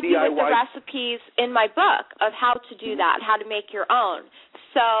provide you with the recipes in my book of how to do that, how to make your own.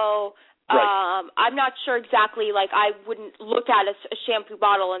 So I'm not sure exactly, like I wouldn't look at a shampoo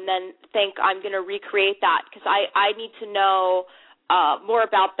bottle and then think I'm going to recreate that because I need to know more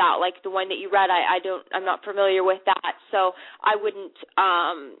about that, like the one that you read. I'm not familiar with that, so I wouldn't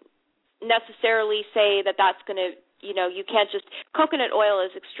necessarily say that that's going to, you can't just, coconut oil is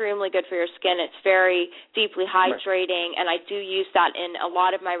extremely good for your skin. It's very deeply hydrating, and I do use that in a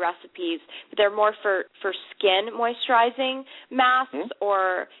lot of my recipes. But they're more for skin moisturizing masks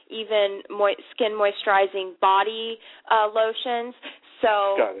or even skin moisturizing body lotions.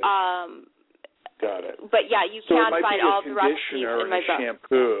 So, Got it. But yeah, you can find all the recipes in my book.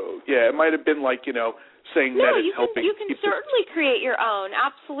 Shampoo. Yeah, it might have been like, saying that it's helping. You can certainly create your own.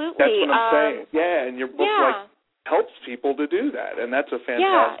 Absolutely. That's what I'm saying. Yeah, and your book helps people to do that, and that's a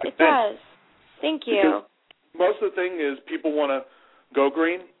fantastic thing. Yeah, it does. Thank you. Because most of the thing is people want to go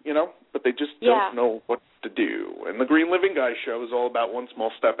green, but they just don't know what to do. And the Green Living Guy show is all about one small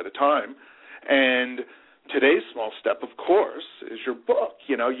step at a time. And today's small step, of course, is your book.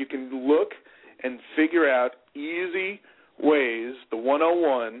 You can look and figure out easy ways, the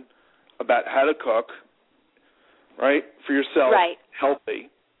 101 about how to cook, right, for yourself, healthy,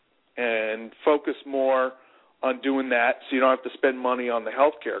 and focus more on doing that so you don't have to spend money on the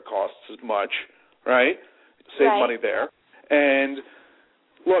healthcare costs as much, right? Save money there. And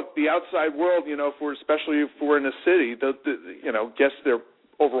look, the outside world, especially if we're in a city, guess they're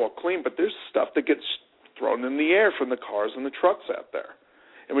overall clean, but there's stuff that gets thrown in the air from the cars and the trucks out there.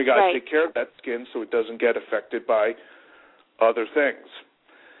 And we got to take care of that skin so it doesn't get affected by other things,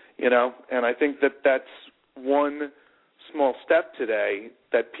 And I think that that's one small step today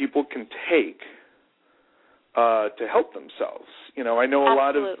that people can take to help themselves. I know a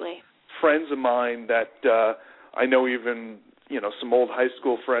lot of friends of mine that I know even, some old high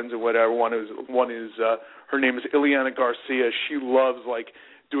school friends or whatever. One is her name is Ileana Garcia. She loves,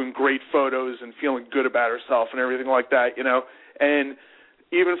 doing great photos and feeling good about herself and everything like that, And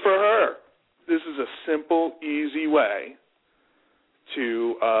even for her, this is a simple, easy way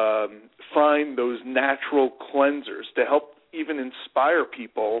to find those natural cleansers to help even inspire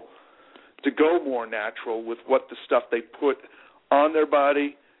people to go more natural with what the stuff they put on their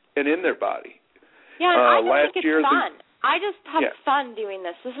body and in their body. Yeah, and I just think it's fun. I just have fun doing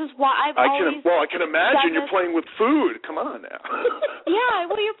this. This is why I can imagine you're playing with food. Come on now. Yeah,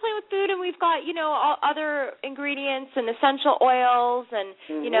 well, you're playing with food, and we've got, all other ingredients and essential oils and,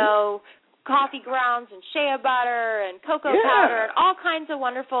 coffee grounds and shea butter and cocoa powder and all kinds of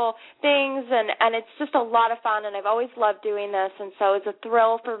wonderful things, and it's just a lot of fun, and I've always loved doing this, and so it's a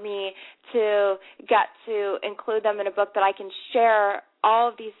thrill for me to get to include them in a book that I can share all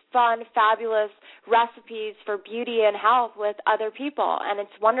of these fun, fabulous recipes for beauty and health with other people, and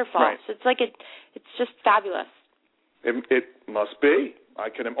it's wonderful. Right. So it's just fabulous. It must be. I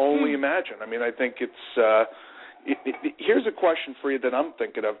can only imagine. I mean, I think it's here's a question for you that I'm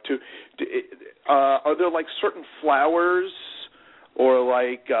thinking of, too. Are there, certain flours or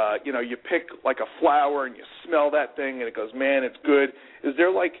like you pick like a flower and you smell that thing and it goes, man, it's good. Is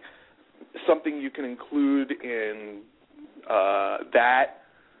there like something you can include in that?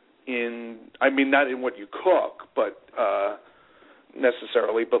 Not in what you cook, but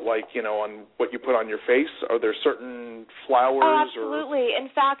necessarily, but like on what you put on your face. Are there certain flowers? Oh, absolutely. In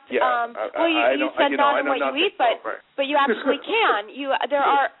fact, you said not in what you eat, but you actually can.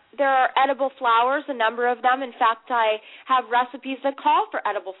 There are edible flowers, a number of them. In fact, I have recipes that call for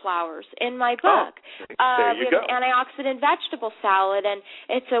edible flowers in my book. There you we have an antioxidant vegetable salad, and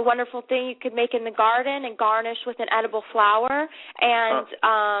it's a wonderful thing you could make in the garden and garnish with an edible flower and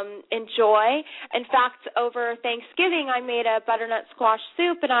enjoy. In fact, over Thanksgiving, I made a butternut squash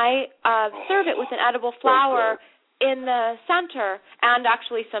soup, and I serve it with an edible flower in the center, and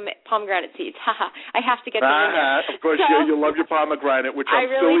actually some pomegranate seeds. I have to get them in there. Of course, you love your pomegranate, which I'm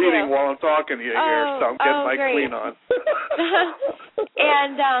still eating while I'm talking to you here, so I'm getting my clean on.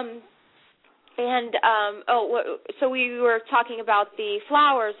 So we were talking about the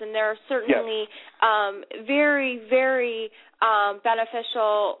flowers, and there are certainly very, very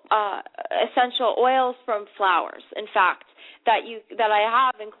beneficial essential oils from flowers. In fact, that I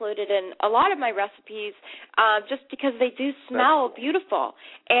have included in a lot of my recipes, just because they do smell beautiful,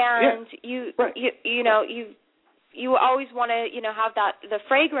 and you always want to have the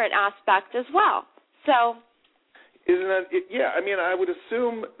fragrant aspect as well. So, isn't that it? Yeah, I would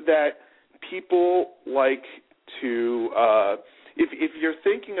assume that people like to if you're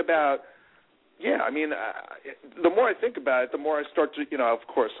thinking about. Yeah, the more I think about it, the more I start to, of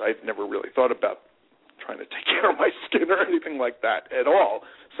course, I've never really thought about trying to take care of my skin or anything like that at all.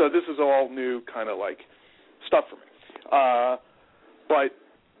 So this is all new kind of like stuff for me. But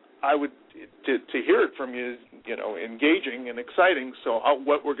I would, to hear it from you is, engaging and exciting. So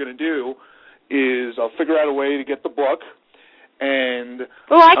what we're going to do is I'll figure out a way to get the book. And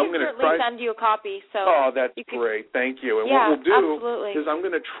I can certainly send you a copy. So that's great. Thank you. And what we'll do is I'm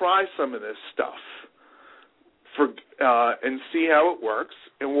going to try some of this stuff and see how it works.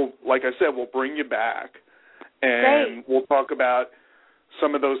 And we'll, like I said, we'll bring you back, and we'll talk about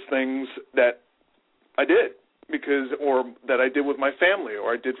some of those things that I did or that I did with my family,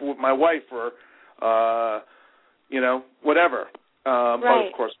 or I did with my wife, or whatever. But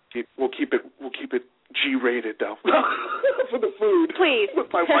of course, we'll keep it G-rated though for the food. Please. With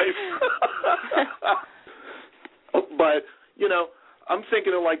my wife. But I'm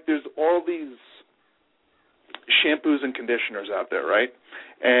thinking of like there's all these shampoos and conditioners out there, right?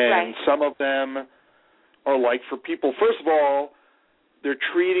 And some of them are like for people. First of all, they're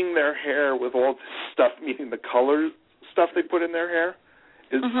treating their hair with all this stuff, meaning the color stuff they put in their hair.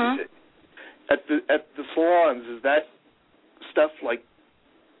 At the salons, is that stuff like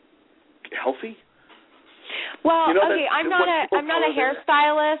healthy? Well, I'm not a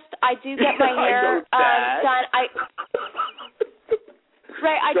hairstylist. I do get my hair done.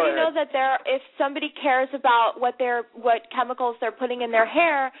 I do know that if somebody cares about what chemicals they're putting in their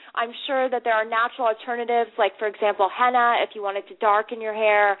hair, I'm sure that there are natural alternatives, like, for example, henna, if you wanted to darken your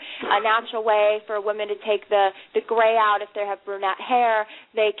hair, a natural way for women to take the gray out if they have brunette hair.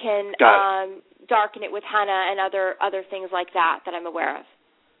 They can darken it with henna and other things like that I'm aware of.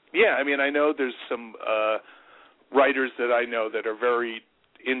 Yeah, I know there's some writers that I know that are very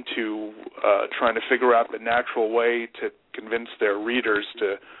into trying to figure out the natural way to convince their readers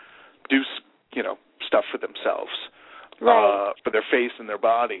to do, stuff for themselves, for their face and their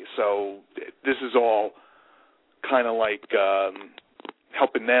body. So this is all kind of like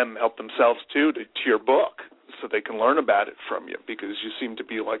helping them help themselves too to your book, so they can learn about it from you, because you seem to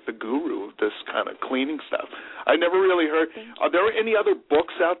be like the guru of this kind of cleaning stuff. I never really heard. Are there any other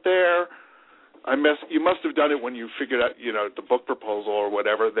books out there? You must have done it when you figured out, the book proposal or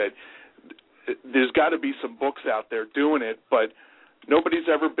whatever, that there's got to be some books out there doing it, but nobody's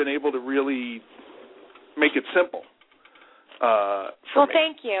ever been able to really make it simple.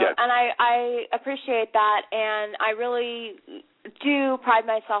 Thank you, and I appreciate that, and I really do pride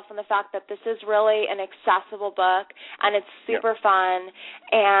myself on the fact that this is really an accessible book, and it's super fun,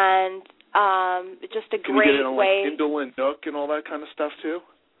 and just a great way. Can you get it on like Kindle and Nook and all that kind of stuff too?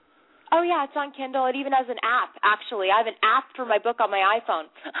 Oh, yeah, it's on Kindle. It even has an app, actually. I have an app for my book on my iPhone.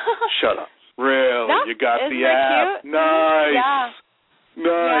 Shut up. Really? No, you got the app? Cute? Nice. Yeah.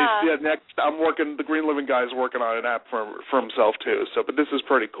 Nice. Yeah, next the Green Living guy is working on an app for himself too. So, but this is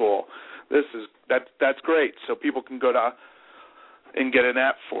pretty cool. That's great. So people can go to and get an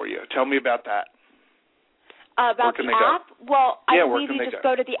app for you. Tell me about that. About the app? Well, I believe you just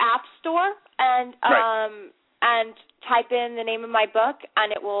go to the App Store and type in the name of my book,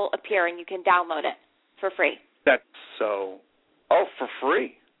 and it will appear, and you can download it for free. That's so Oh, for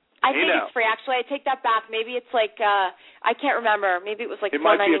free. I think it's free. Actually, I take that back. Maybe it's like I can't remember. Maybe it was like $4.99. It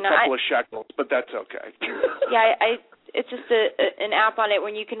might be a couple of shekels, but that's okay. Yeah, it's just an app on it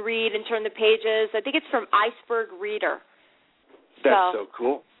when you can read and turn the pages. I think it's from Iceberg Reader. That's so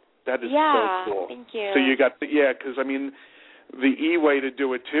cool. That is so cool. Thank you. So you got because I mean, the way to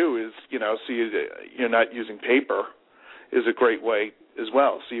do it too is so you're not using paper is a great way as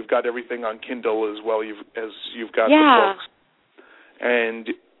well. So you've got everything on Kindle as well as you've got the books.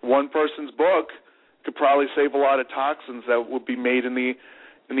 And one person's book could probably save a lot of toxins that would be made in the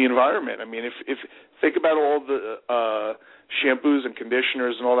environment. I mean, if think about all the shampoos and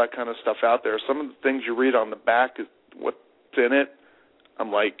conditioners and all that kind of stuff out there. Some of the things you read on the back is what's in it.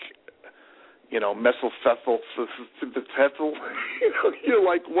 I'm like, methylphenol. You're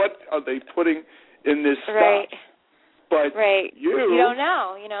like, what are they putting in this stuff? But you don't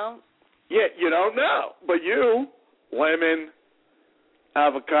know, Yeah, you don't know. But lemon,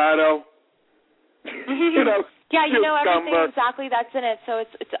 avocado, Yeah, everything exactly that's in it. So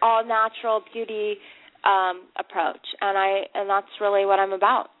it's all natural beauty approach, and that's really what I'm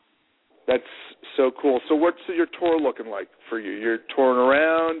about. That's so cool. So what's your tour looking like for you? You're touring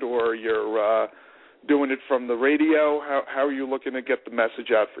around, or you're doing it from the radio? How are you looking to get the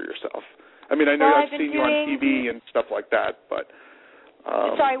message out for yourself? I mean, I know I've seen you on TV and stuff like that, but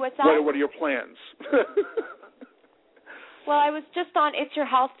sorry, what's that? What are your plans? Well, I was just on It's Your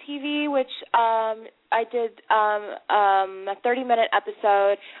Health TV, which I did a 30-minute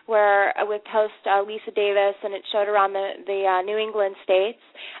episode with host Lisa Davis, and it showed around the New England states.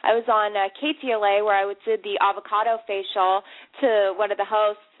 I was on KTLA, where I did the avocado facial to one of the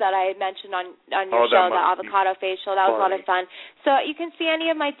hosts that I mentioned on your show, the avocado facial. That was a lot of fun. So you can see any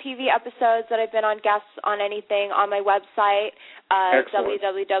of my TV episodes that I've been on guests on anything on my website,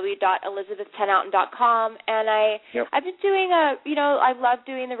 www.elizabeth10houten.com. And I've been doing I love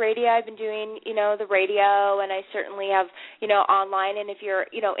doing the radio. I've been doing, the radio, and I certainly have, online. And if you're,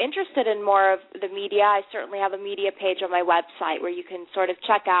 interested in more of the media, I certainly have a media page on my website where you can sort of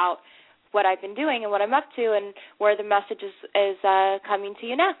check out what I've been doing and what I'm up to and where the message is coming to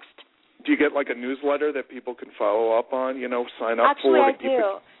you next. Do you get like a newsletter that people can follow up on, sign up for? Actually, I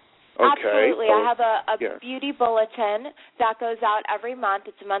do. Okay. Absolutely. I have a beauty bulletin that goes out every month.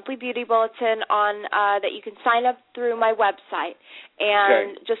 It's a monthly beauty bulletin on that you can sign up through my website.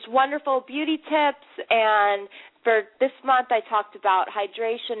 And just wonderful beauty tips. And for this month, I talked about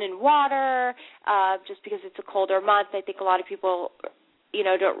hydration and water, just because it's a colder month. I think a lot of people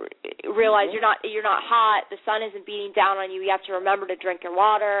don't realize you're not hot. The sun isn't beating down on you. You have to remember to drink your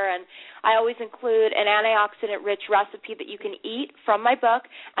water. And I always include an antioxidant-rich recipe that you can eat from my book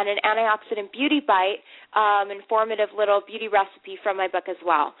and an antioxidant beauty bite, informative little beauty recipe from my book as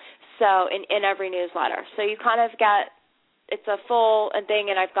well. So in every newsletter. So you kind of get, it's a full thing,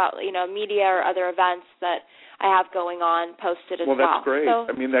 and I've got, media or other events that I have going on posted as well. Well, that's great.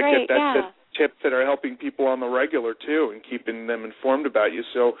 So, I mean, that's tips that are helping people on the regular, too, and keeping them informed about you.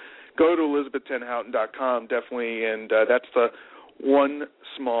 So go to elizabeth10houten.com, definitely, and that's the one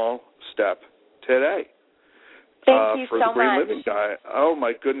small step today. Thank you for so the Green much. Living Guy. Oh,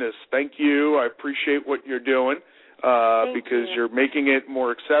 my goodness. Thank you. I appreciate what you're doing because you're making it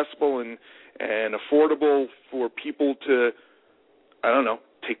more accessible and affordable for people to,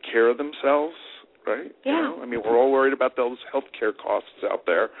 take care of themselves. Right? Yeah. I mean, we're all worried about those health care costs out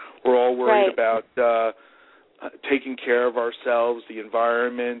there. We're all worried about taking care of ourselves, the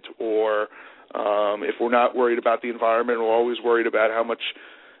environment, or if we're not worried about the environment, we're always worried about how much,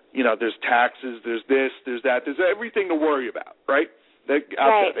 there's taxes, there's this, there's that, there's everything to worry about, right? Out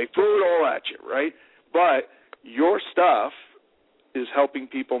there. They throw it all at you, right? But your stuff is helping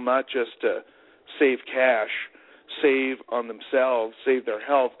people not just to save cash, save on themselves, save their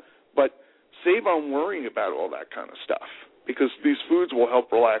health, but save on worrying about all that kind of stuff, because these foods will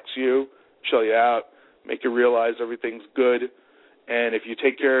help relax you, chill you out, make you realize everything's good. And if you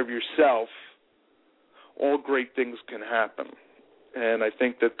take care of yourself, all great things can happen. And I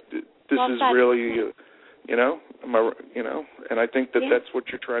think that this is really, and I think that that's what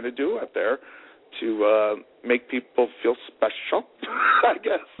you're trying to do out there to make people feel special, I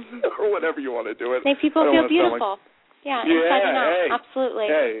guess, or whatever you want to do it. Make people feel beautiful. Inside and out. Absolutely.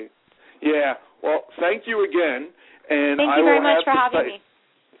 Hey. Yeah, well, thank you again. And thank you very much for having me.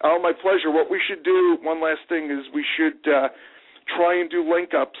 Oh, my pleasure. What we should do, one last thing, is we should try and do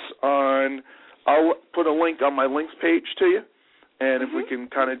link-ups on, I'll put a link on my links page to you, and if we can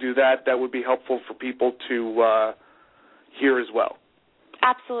kind of do that, that would be helpful for people to hear as well.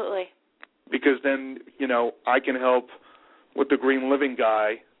 Absolutely. Because then, I can help with the Green Living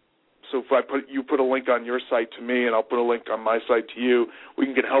Guy So if you put a link on your site to me, and I'll put a link on my site to you, we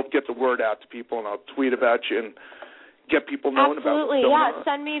can help get the word out to people, and I'll tweet about you and get people knowing about what's going on.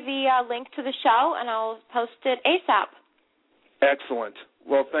 Send me the link to the show, and I'll post it ASAP. Excellent.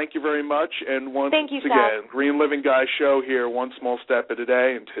 Well, thank you very much. And once again, Seth. Green Living Guy show here, one small step at a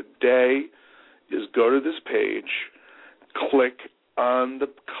day. And today is go to this page, click on the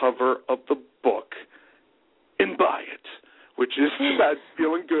cover of the book, and buy it, which is about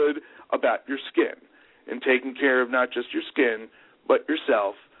feeling good about your skin and taking care of not just your skin, but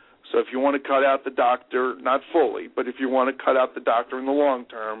yourself. So if you want to cut out the doctor, not fully, but if you want to cut out the doctor in the long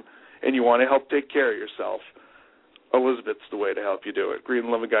term and you want to help take care of yourself, Elizabeth's the way to help you do it. Green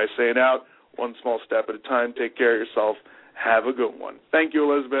Living Guy saying out, one small step at a time. Take care of yourself. Have a good one. Thank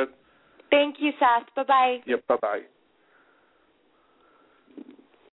you, Elizabeth. Thank you, Seth. Bye-bye. Yep, bye-bye.